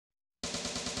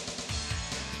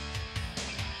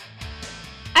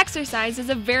Exercise is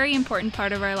a very important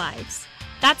part of our lives.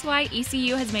 That's why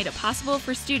ECU has made it possible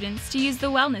for students to use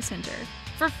the Wellness Center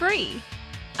for free.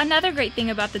 Another great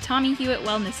thing about the Tommy Hewett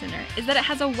Wellness Center is that it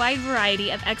has a wide variety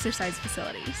of exercise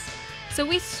facilities. So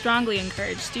we strongly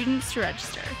encourage students to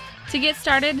register. To get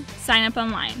started, sign up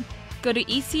online. Go to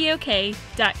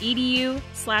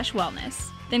ecok.edu/wellness,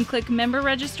 then click Member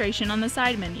Registration on the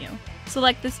side menu.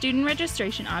 Select the Student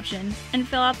Registration option and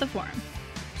fill out the form.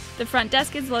 The front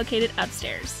desk is located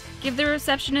upstairs. Give the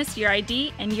receptionist your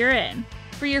ID and you're in.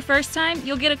 For your first time,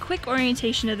 you'll get a quick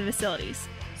orientation of the facilities,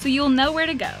 so you'll know where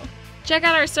to go. Check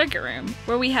out our circuit room,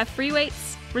 where we have free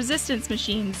weights, resistance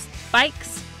machines,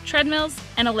 bikes, treadmills,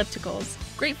 and ellipticals,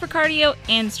 great for cardio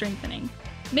and strengthening.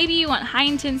 Maybe you want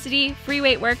high-intensity, free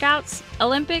weight workouts,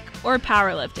 Olympic, or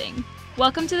powerlifting.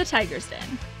 Welcome to the Tiger's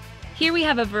Den. Here we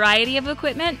have a variety of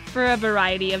equipment for a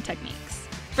variety of techniques.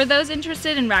 For those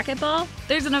interested in racquetball,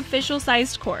 there's an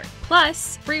official-sized court,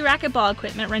 plus free racquetball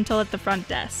equipment rental at the front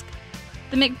desk.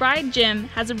 The McBride Gym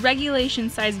has a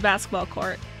regulation-sized basketball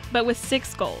court, but with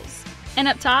 6 goals. And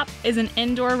up top is an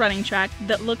indoor running track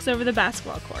that looks over the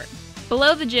basketball court.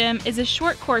 Below the gym is a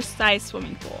short course-sized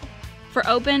swimming pool for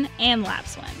open and lap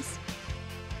swims.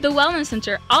 The Wellness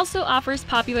Center also offers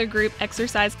popular group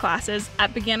exercise classes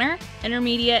at beginner,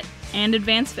 intermediate, and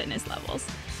advanced fitness levels,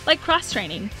 like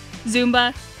cross-training,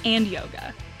 Zumba, and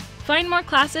yoga. Find more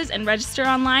classes and register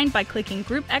online by clicking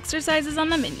Group Exercises on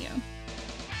the menu.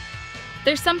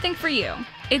 There's something for you.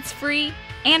 It's free,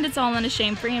 and it's all in a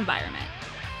shame-free environment.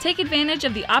 Take advantage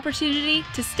of the opportunity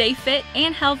to stay fit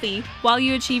and healthy while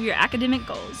you achieve your academic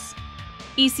goals.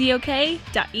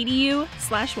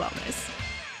 ecok.edu/wellness.